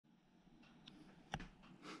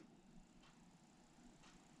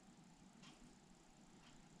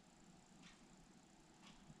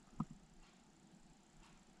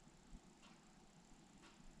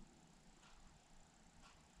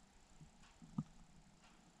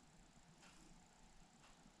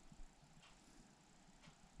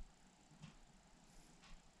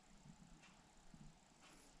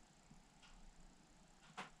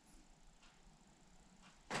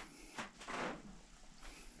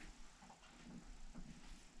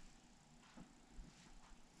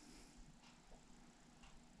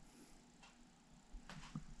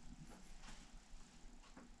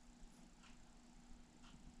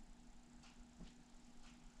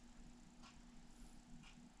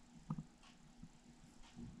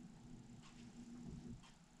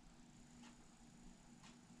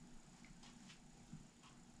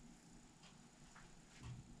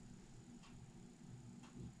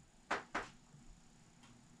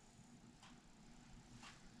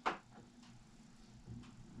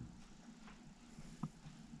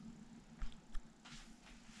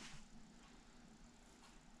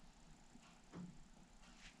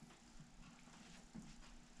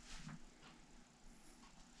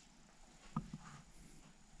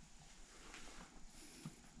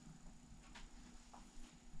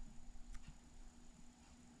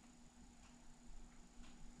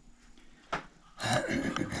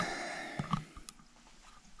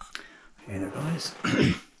Hey there guys,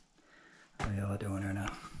 how y'all doing there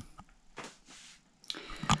now?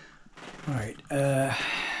 Alright,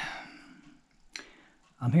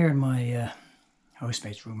 I'm here in my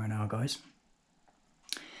housemate's room right now guys,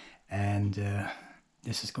 and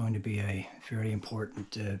this is going to be a fairly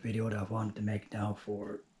important video that I've wanted to make now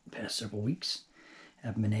for the past several weeks. I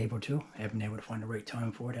haven't been able to find the right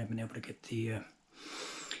time for it. I haven't been able to get the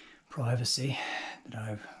privacy that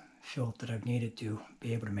I've felt that I've needed to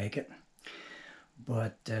be able to make it.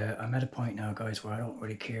 But I'm at a point now, guys, where I don't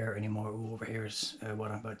really care anymore who overhears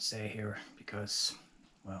what I'm about to say here, because,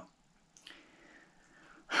 well,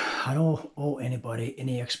 I don't owe anybody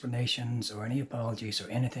any explanations or any apologies or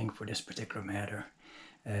anything for this particular matter.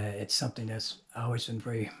 It's something that's always been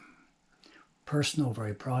very personal,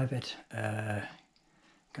 very private,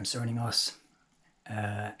 concerning us,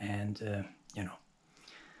 and, you know,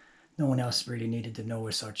 no one else really needed to know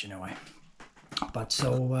as such anyway. But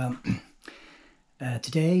so...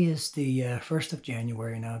 today is the 1st of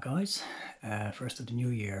January now, guys, 1st of the new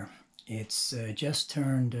year. It's just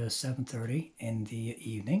turned 7:30 in the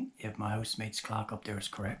evening, if my housemate's clock up there is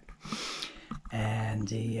correct. And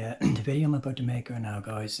the video I'm about to make right now,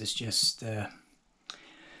 guys, is just,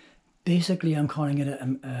 basically I'm calling it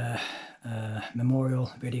a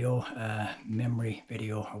memorial video, memory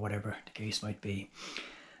video, or whatever the case might be.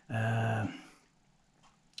 Now,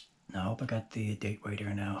 I hope I got the date right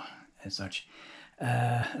here now, as such.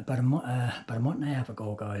 About a month and a half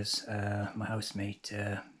ago, guys, my housemate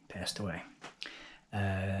passed away,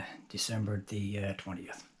 December the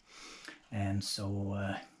 20th. And so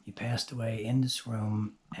he passed away in this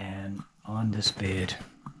room and on this bed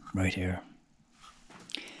right here.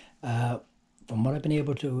 From what I've been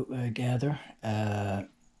able to gather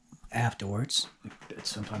afterwards,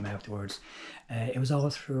 sometime afterwards, it was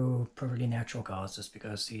all through perfectly natural causes,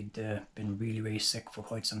 because he'd been really sick for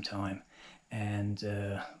quite some time. And,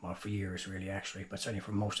 well, for years really, actually, but certainly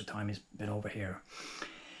for most of the time he's been over here.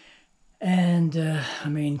 And, I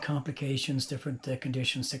mean, complications, different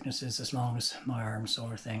conditions, sicknesses, as long as my arm,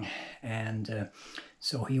 sort of thing. And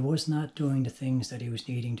so he was not doing the things that he was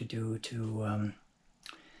needing to do to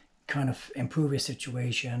kind of improve his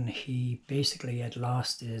situation. He basically had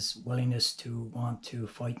lost his willingness to want to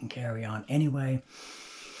fight and carry on anyway.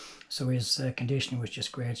 So his condition was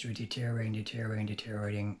just gradually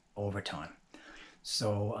deteriorating over time.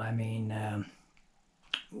 So, I mean,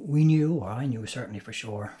 we knew, or I knew certainly for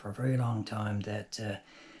sure, for a very long time, that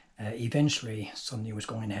eventually something was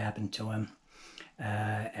going to happen to him.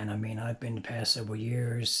 And I mean, I've been the past several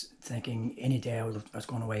years thinking any day I was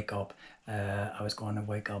going to wake up, I was going to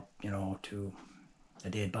wake up, you know, to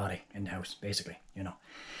a dead body in the house, basically, you know.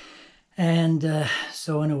 And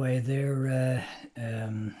so anyway, there,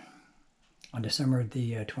 on December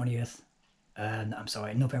the 20th, I'm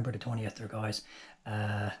sorry, November the 20th there, guys,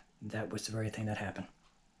 that was the very thing that happened.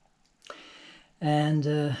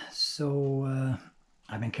 And so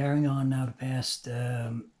I've been carrying on now the past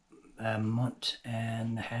a month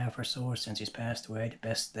and a half or so since he's passed away, the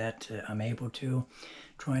best that I'm able to,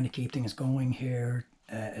 trying to keep things going here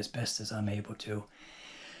as best as I'm able to.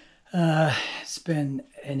 It's been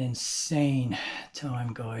an insane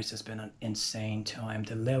time, guys. It's been an insane time.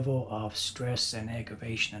 The level of stress and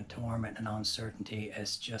aggravation and torment and uncertainty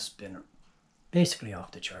has just been basically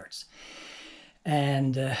off the charts.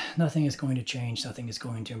 And nothing is going to change, nothing is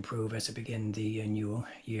going to improve as I begin the new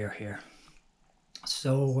year here.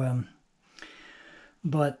 So,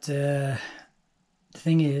 but the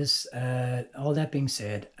thing is, all that being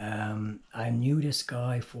said, I knew this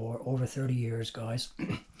guy for over 30 years, guys.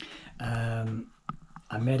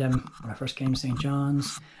 I met him when I first came to St.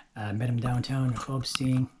 John's. I met him downtown in the club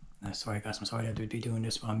scene. Sorry guys, I'm sorry I would be doing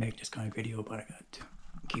this while I make this kind of video, but I got to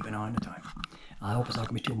keep an eye on the time. I hope it's not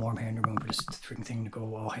going to be too warm here in the room for this freaking thing to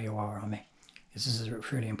go all haywire on me. This is a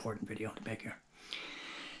really important video to make here.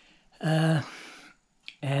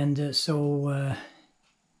 So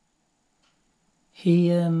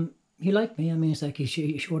he liked me. I mean, it's like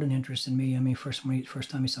he showed an interest in me. I mean, first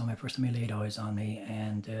time he saw me, first time he laid eyes on me,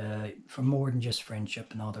 and for more than just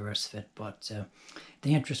friendship and all the rest of it. But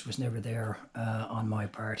the interest was never there on my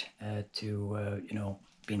part to you know,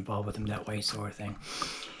 be involved with him that way, sort of thing.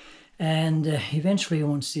 And eventually,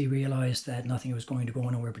 once he realized that nothing was going to go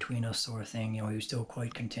anywhere between us, sort of thing, you know, he was still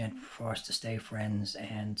quite content for us to stay friends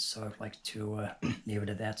and sort of like to leave it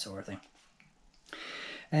at that, sort of thing.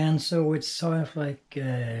 And so it's sort of like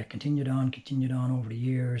continued on over the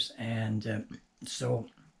years. And so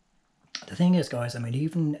the thing is, guys, I mean,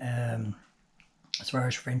 even as far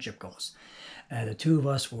as friendship goes, the two of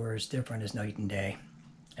us were as different as night and day.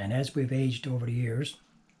 And as we've aged over the years,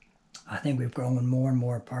 I think we've grown more and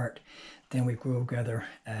more apart than we grew together.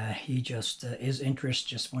 He just, his interest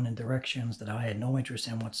just went in directions that I had no interest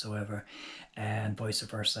in whatsoever, and vice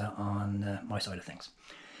versa on my side of things.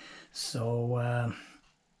 So,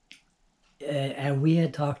 and we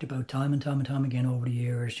had talked about time and time and time again over the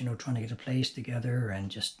years, trying to get a place together and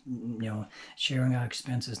just, sharing our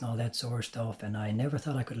expenses and all that sort of stuff. And I never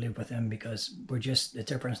thought I could live with him because we're just a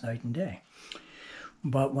difference night and day.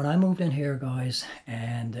 But when I moved in here, guys,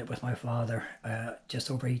 and with my father, just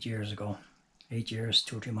over 8 years ago, 8 years,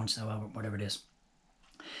 2 or 3 months now, whatever it is,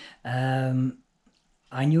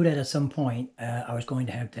 I knew that at some point I was going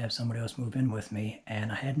to have somebody else move in with me,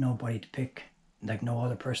 and I had nobody to pick, like no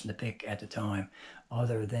other person to pick at the time,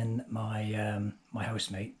 other than my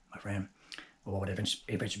housemate, my friend, or what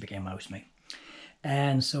eventually became my housemate.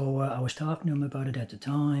 And so I was talking to him about it at the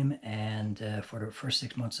time, and for the first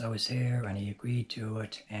 6 months I was here, and he agreed to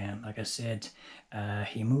it. And like I said,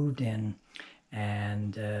 he moved in,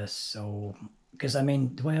 and so, because I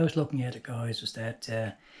mean, the way I was looking at it, guys, was that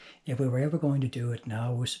if we were ever going to do it,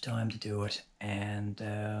 now was the time to do it. And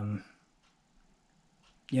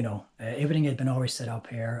everything had been always set up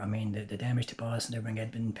here. I mean, the damage deposit and everything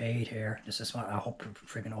had been paid here. This is what I hope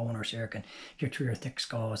freaking owners here can get through your thick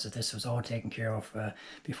skulls, that this was all taken care of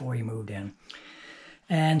before you moved in.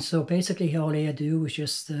 And so basically all he had to do was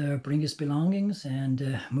just bring his belongings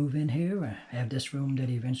and move in here, have this room that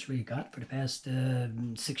he eventually got for the past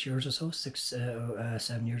 6 years or so,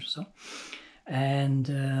 7 years or so,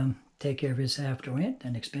 and take care of his after rent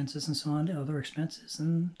and expenses and so on, and other expenses,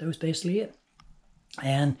 and that was basically it.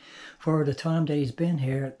 And for the time that he's been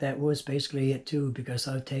here, that was basically it too, because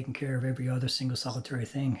I've taken care of every other single solitary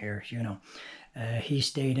thing here, He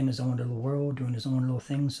stayed in his own little world, doing his own little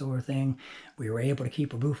thing, sort of thing. We were able to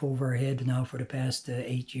keep a roof over our head now for the past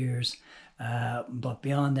 8 years. But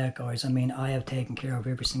beyond that, guys, I mean, I have taken care of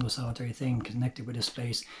every single solitary thing connected with this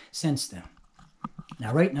place since then.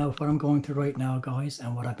 Now, right now, what I'm going through right now, guys,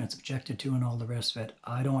 and what I've been subjected to and all the rest of it,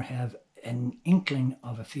 I don't have an inkling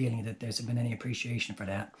of a feeling that there's been any appreciation for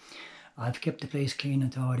that. I've kept the place clean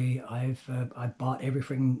and tidy. I bought every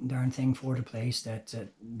freaking darn thing for the place that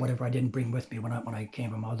whatever I didn't bring with me when I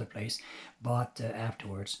came from my other place, bought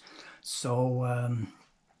afterwards. So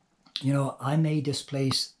I made this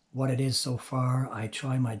place what it is so far. I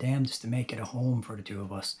try my damnedest to make it a home for the two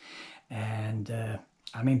of us, and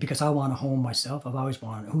I mean, because I want a home myself. I've always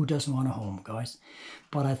wanted. Who doesn't want a home, guys?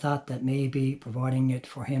 But I thought that maybe providing it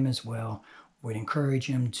for him as well would encourage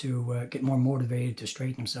him to get more motivated to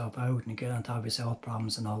straighten himself out and get on top of his health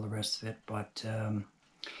problems and all the rest of it. But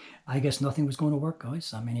I guess nothing was going to work,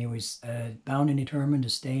 guys. I mean, he was bound and determined to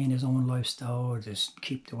stay in his own lifestyle, just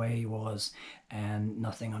keep the way he was, and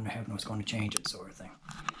nothing under heaven was going to change it, sort of thing.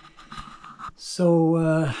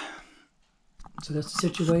 So that's the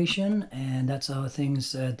situation, and that's how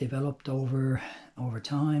things developed over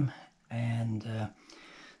time. And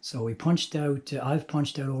so we punched out. I've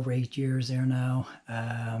punched out over 8 years there now.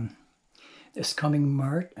 This coming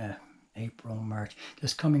March, April, March.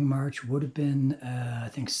 This coming March would have been, I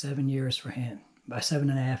think, 7 years for him.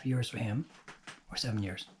 7.5 years for him, or 7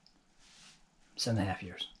 years. 7.5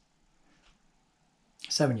 years.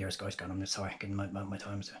 7 years, guys. Got him. Sorry, getting my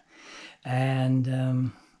times there.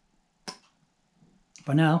 And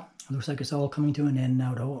but now, it looks like it's all coming to an end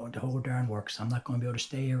now, the whole darn works. I'm not going to be able to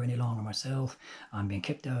stay here any longer myself. I'm being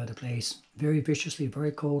kicked out of the place very viciously,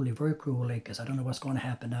 very coldly, very cruelly, because I don't know what's going to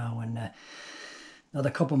happen now in another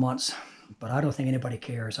couple months. But I don't think anybody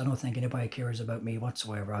cares. I don't think anybody cares about me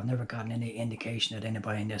whatsoever. I've never gotten any indication that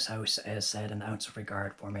anybody in this house has had an ounce of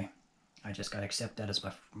regard for me. I just got to accept that as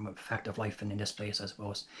my fact of life in this place, I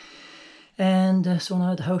suppose. And so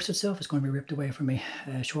now the house itself is going to be ripped away from me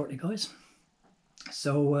shortly, guys.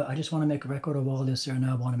 So I just want to make a record of all this here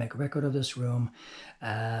now. I want to make a record of this room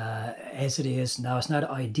as it is. Now, it's not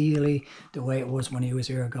ideally the way it was when he was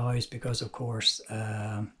here, guys, because, of course,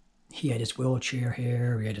 he had his wheelchair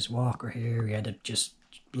here, he had his walker here, he had it just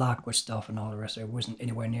blocked with stuff and all the rest of it. It wasn't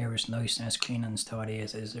anywhere near as nice and as clean and as tidy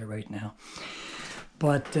as it is there right now.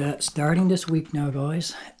 But starting this week now,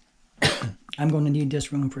 guys, I'm going to need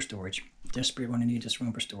this room for storage. Desperately going to need this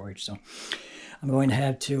room for storage, so I'm going to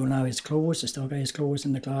have to, now his clothes, I still got his clothes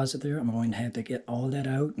in the closet there. I'm going to have to get all that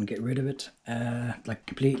out and get rid of it, like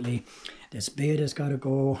completely. This bed has got to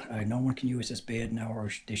go. No one can use this bed now, or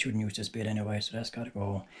they shouldn't use this bed anyway, so that's got to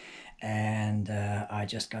go. And I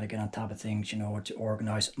just got to get on top of things, to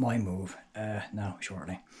organize my move now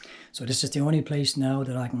shortly. So this is the only place now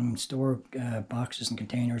that I can store boxes and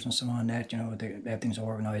containers and so on that, everything's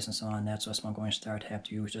organized and so on that. So that's what I'm going to start to have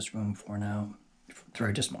to use this room for now,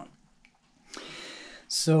 for this month.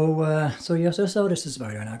 So yes, that's all this is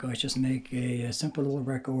about. Now, guys, just make a simple little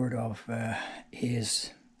record of his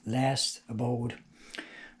last abode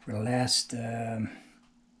for the last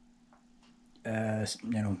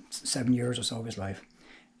 7 years or so of his life,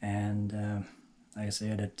 and like I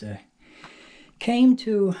said, it came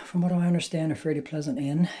to, from what I understand, a fairly pleasant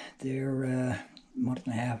end there a month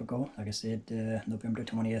and a half ago. Like I said, November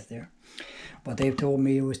 20th there. What they've told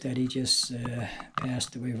me was that he just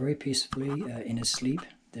passed away very peacefully in his sleep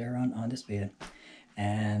there on this bed,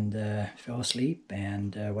 and fell asleep,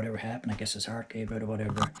 and whatever happened, I guess his heart gave out or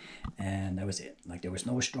whatever, and that was it. Like, there was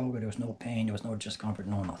no struggle, there was no pain, there was no discomfort,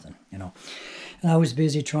 no nothing, you know. And I was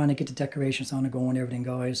busy trying to get the decorations on and go and everything,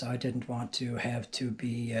 guys. I didn't want to have to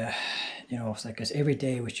be, you know, it's like, cause every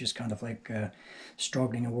day was just kind of like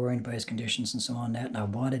struggling and worrying about his conditions and so on that, and I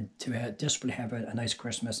wanted to desperately have a nice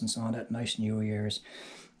Christmas and so on that, nice New Year's,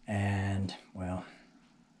 and, well,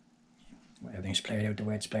 everything's played out the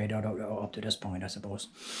way it's played out up to this point, I suppose.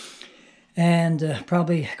 And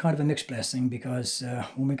probably kind of a mixed blessing, because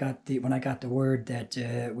when I got the word that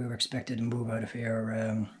we were expected to move out of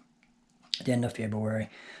here at the end of February,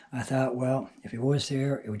 I thought, well, if he was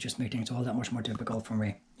here, it would just make things all that much more difficult for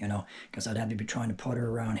me, you know, because I'd have to be trying to putter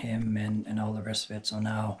around him and all the rest of it. So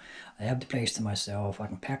now I have the place to myself. I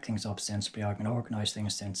can pack things up sensibly. I can organize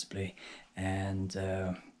things sensibly, and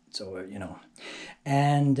so, you know,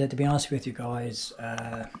 and to be honest with you guys,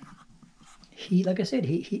 he, like I said,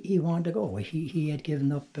 he wanted to go. He had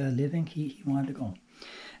given up living. He wanted to go.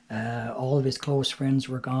 All of his close friends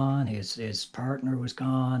were gone. His partner was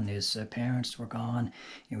gone. His parents were gone.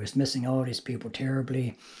 He was missing all these people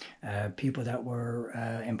terribly. People that were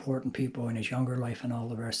important people in his younger life and all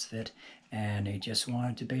the rest of it. And he just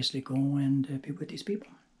wanted to basically go and be with these people.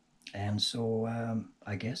 And so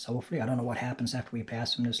I guess, hopefully, I don't know what happens after we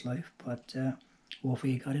pass from this life, but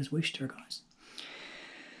hopefully he got his wish there, guys.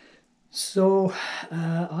 So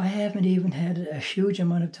I haven't even had a huge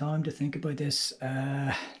amount of time to think about this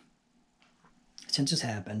since it's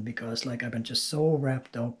happened, because like I've been just so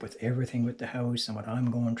wrapped up with everything with the house and what I'm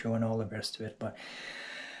going through and all the rest of it. But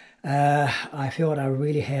I felt I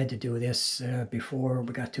really had to do this before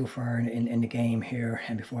we got too far in the game here,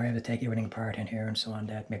 and before I had to take everything apart in here and so on,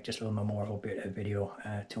 that make just a little memorial video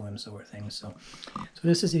to him, sort of thing. So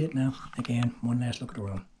this is it now. Again, one last look at the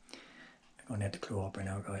room. I'm going to have to clue up right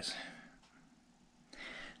now, guys.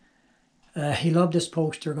 He loved this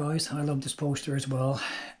poster, guys. I love this poster as well,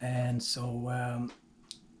 and so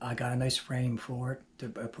I got a nice frame for it to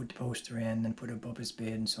put the poster in and put it above his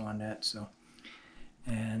bed and so on that. So,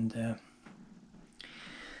 and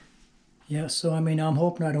yeah, so I mean, I'm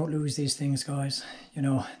hoping I don't lose these things, guys. You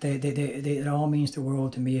know, it all means the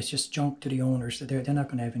world to me. It's just junk to the owners. They're not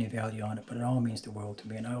going to have any value on it, but it all means the world to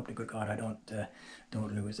me, and I hope to good God I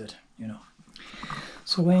don't lose it. You know.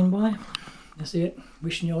 So Wayne, bye. That's it.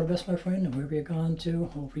 Wishing you all the best, my friend, and wherever you're gone to.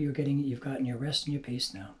 Hopefully you've gotten your rest and your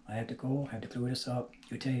peace now. I have to go. I have to clue this up.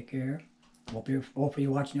 You take care. Hopefully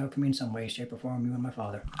you're watching out for me in some way, shape, or form. You and my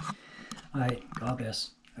father. All right. God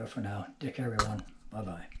bless. For now. Take care, everyone. Bye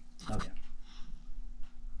bye. Love you.